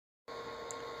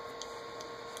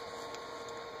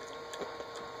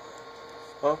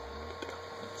Huh?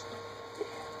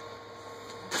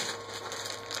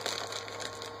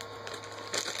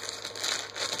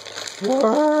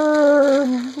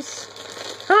 Worms!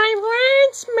 I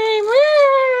want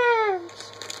my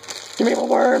worms! Give me my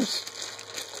worms!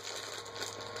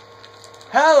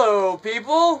 Hello,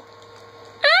 people!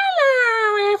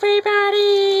 Hello,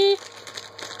 everybody!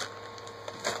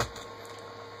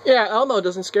 Yeah, Elmo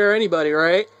doesn't scare anybody,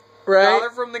 right? Right? Tyler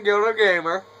from the Gilda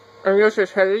Gamer. And this is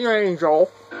Heading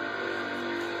Angel.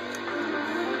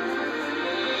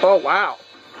 Oh, wow.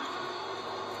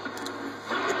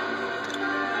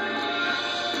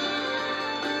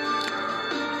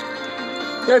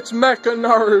 It's Mecha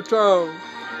Naruto.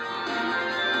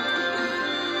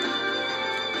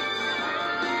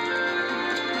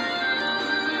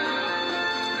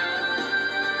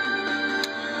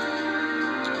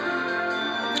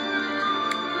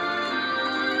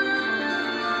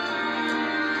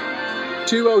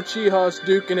 Two Uchihas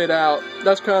duking it out.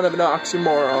 That's kind of an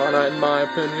oxymoron, in my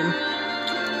opinion.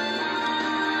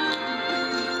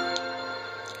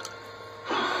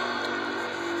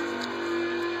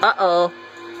 Uh-oh.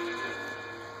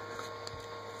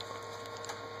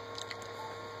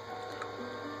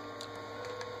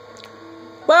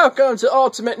 Welcome to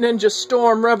Ultimate Ninja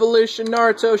Storm Revalution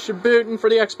Naruto Shippuden for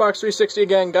the Xbox 360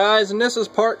 again, guys. And this is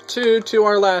part 2 to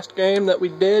our last game that we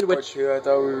did, which... Part 2, I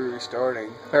thought we were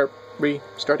restarting. Or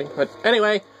restarting. But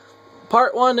anyway,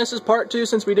 part 1, this is part 2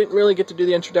 since we didn't really get to do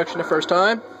the introduction the first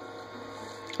time.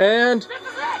 And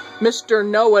Mr.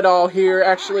 Know-It-All here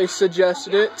actually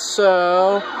suggested it,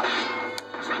 so...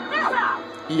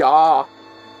 Yeah.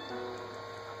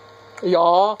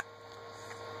 Yeah.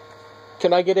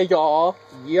 Can I get a yaw?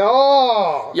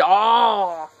 Yaw!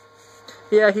 Yaw!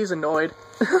 Yeah, he's annoyed.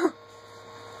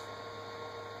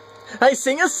 I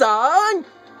sing a song!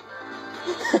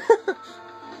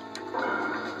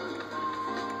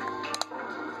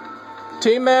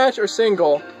 Team match or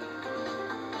single?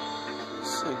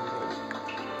 Single.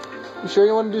 You sure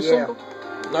you want to do single?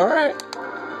 Alright.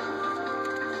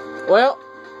 Well,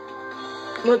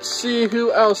 let's see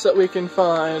who else that we can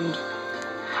find.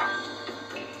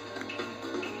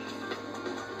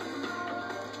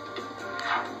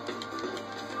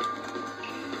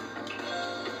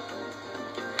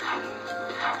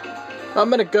 I'm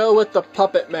gonna go with the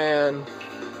Puppet Man.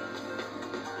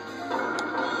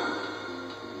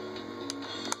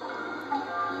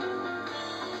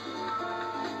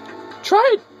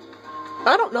 Try it.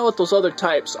 I don't know what those other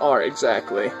types are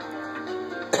exactly.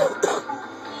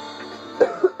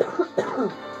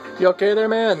 You okay there,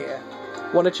 man? Yeah.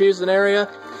 Want to choose an area?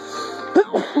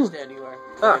 Just anywhere.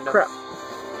 Ah, crap.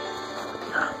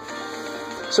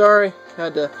 Sorry,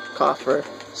 had to cough for a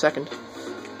second.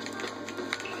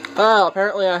 Ah,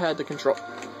 apparently I had the control.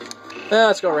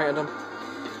 Let's go random.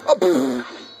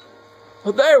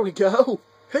 Oh, there we go!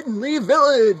 Hidden Leaf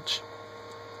Village!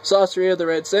 Sorcery of the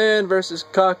Red Sand versus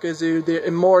Kakazu, the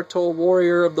immortal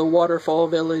warrior of the Waterfall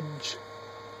Village.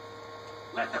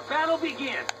 Let the battle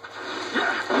begin!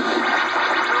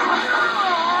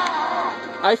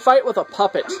 I fight with a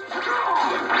puppet.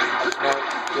 Now,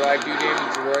 do I do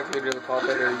damage directly to the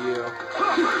puppet or you?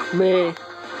 Me.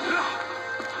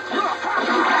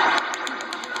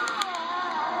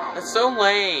 That's so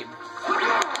lame.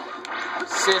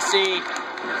 Sissy.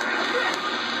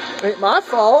 Ain't my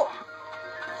fault.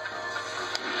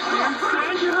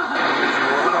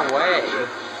 Run away.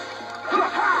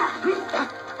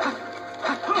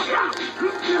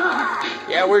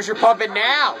 Yeah, where's your puppet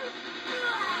now?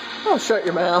 Oh, shut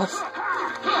your mouth.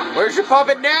 Where's your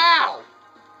puppet now?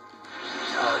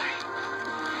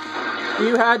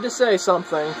 You had to say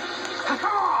something.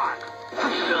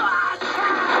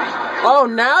 Oh,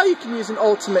 now you can use an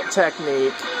ultimate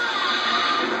technique.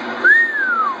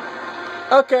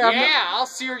 Okay, I'll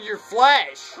sear your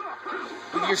flesh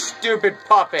with your stupid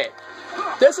puppet.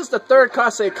 This is the third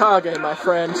Kasekage, my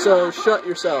friend, so shut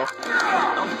yourself.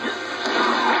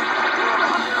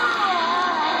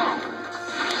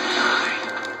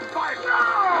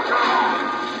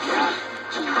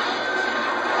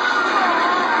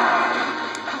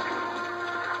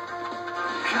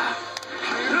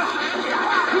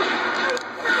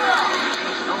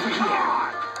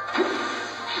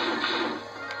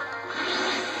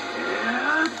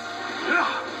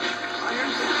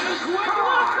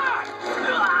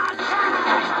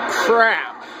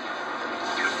 Crap.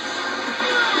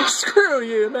 Screw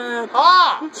you, man.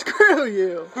 Ah! Screw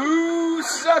you. Who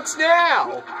sucks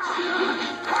now?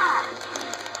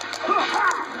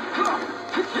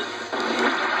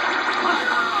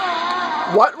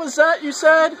 What was that you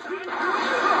said?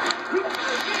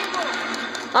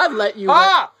 I'd let you...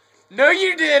 Ah! No,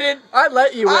 you didn't. I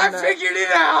let you win that. I figured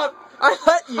it out. I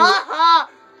let you. Ha ha!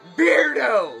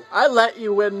 Beardo. I let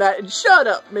you win that. And shut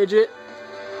up, midget.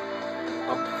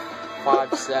 I'm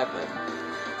 5'7".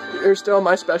 You're still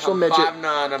my special midget.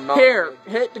 5'9". I'm not. Here,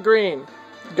 hit the green.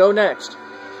 Go next.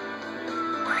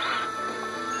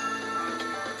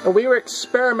 And we were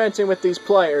experimenting with these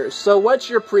players. So what's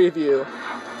your preview?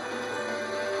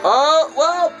 Oh,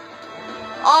 well,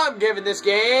 I'm giving this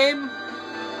game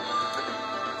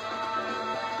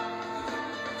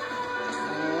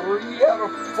 3 out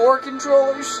of 4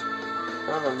 controllers.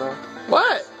 I don't know.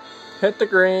 What? Hit the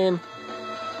green.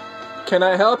 Can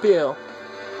I help you?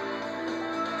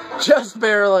 Just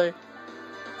barely.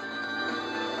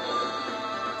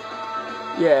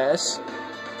 Yes.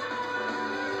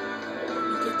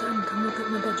 When you get done, come look at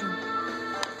my bedroom.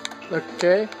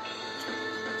 Okay.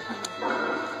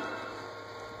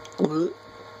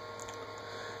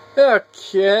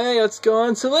 Okay, let's go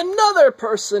on to another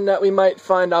person that we might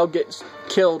find I'll get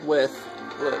killed with.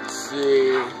 Let's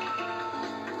see.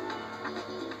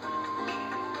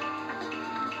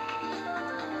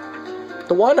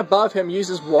 The one above him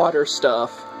uses water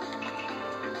stuff.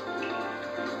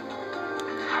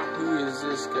 Who is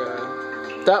this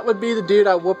guy? That would be the dude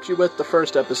I whooped you with the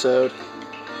first episode.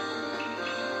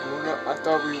 I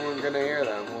thought we weren't gonna hear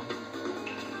that one.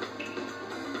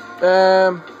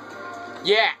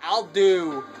 Yeah, I'll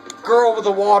do girl with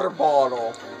a water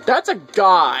bottle. That's a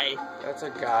guy. That's a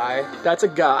guy. That's a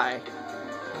guy.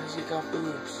 Why has he got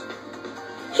boobs?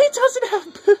 He doesn't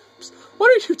have boobs.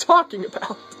 What are you talking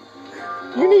about?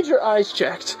 You need your eyes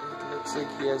checked. It looks like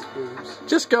he has boobs.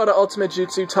 Just go to Ultimate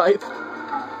Jutsu type.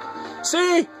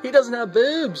 See? He doesn't have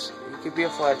boobs. He could be a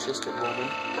flat-chested woman.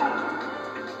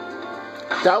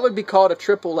 That would be called a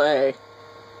AAA.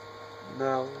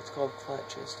 No, it's called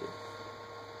flat-chested.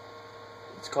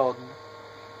 It's called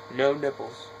no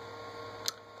nipples.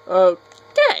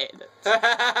 Okay.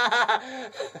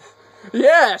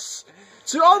 Yes!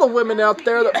 To all the women out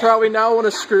there that probably now want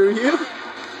to screw you.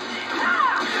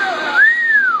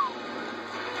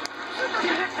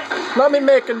 Let me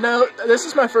make a note. This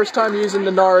is my first time using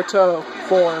the Naruto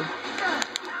form.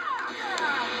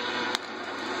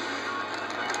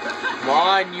 Come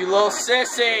on, you little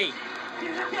sissy!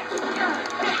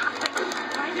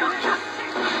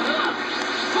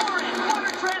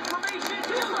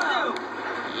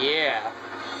 Yeah.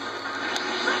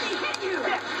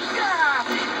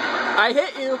 I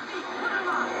hit you.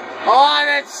 Oh,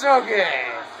 that's so good!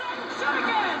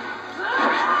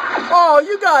 Oh,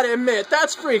 you gotta admit,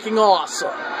 that's freaking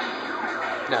awesome.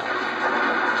 No.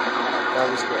 That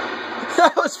was great.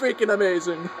 That was freaking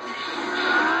amazing.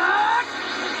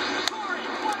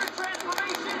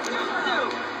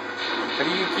 How do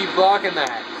you keep blocking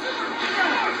that?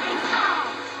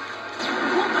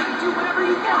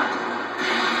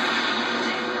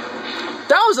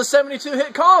 That was a 72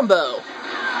 hit combo.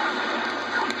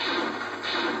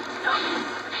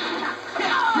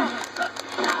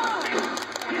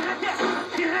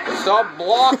 Stop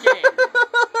blocking!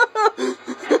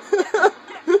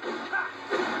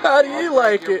 How do you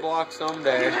like your it? block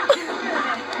someday.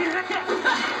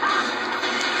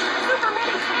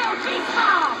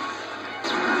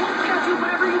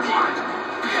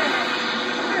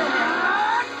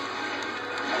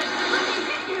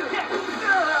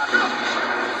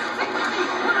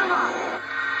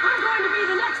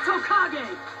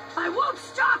 I won't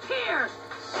stop here!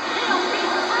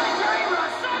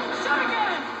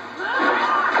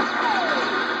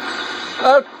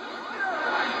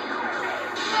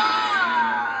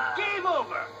 Game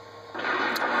over!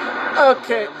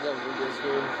 Okay.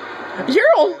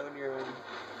 You're all...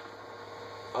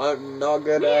 I'm not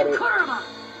good at it. Kurama,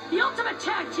 the ultimate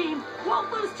tag team,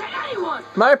 won't lose to anyone!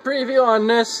 My preview on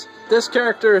this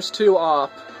character is too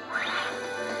op.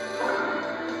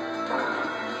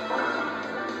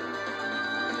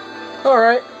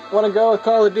 Alright, wanna go with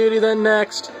Call of Duty then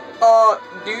next?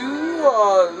 Do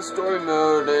the story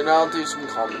mode and I'll do some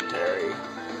commentary.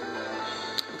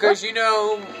 Because, you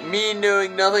know, me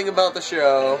knowing nothing about the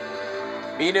show,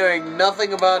 me knowing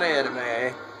nothing about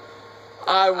anime,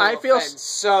 I will offend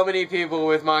so many people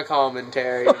with my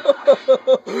commentary.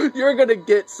 You're gonna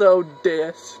get so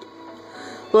dissed.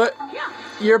 But,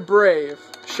 you're brave,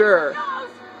 sure.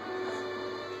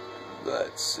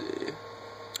 Let's see.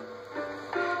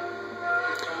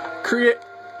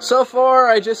 So far,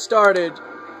 I just started.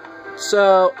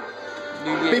 So,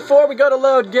 before we go to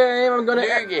load game, I'm gonna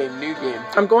new game.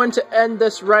 I'm going to end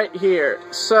this right here.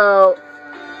 So,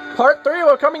 part 3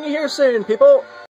 will coming here soon, people.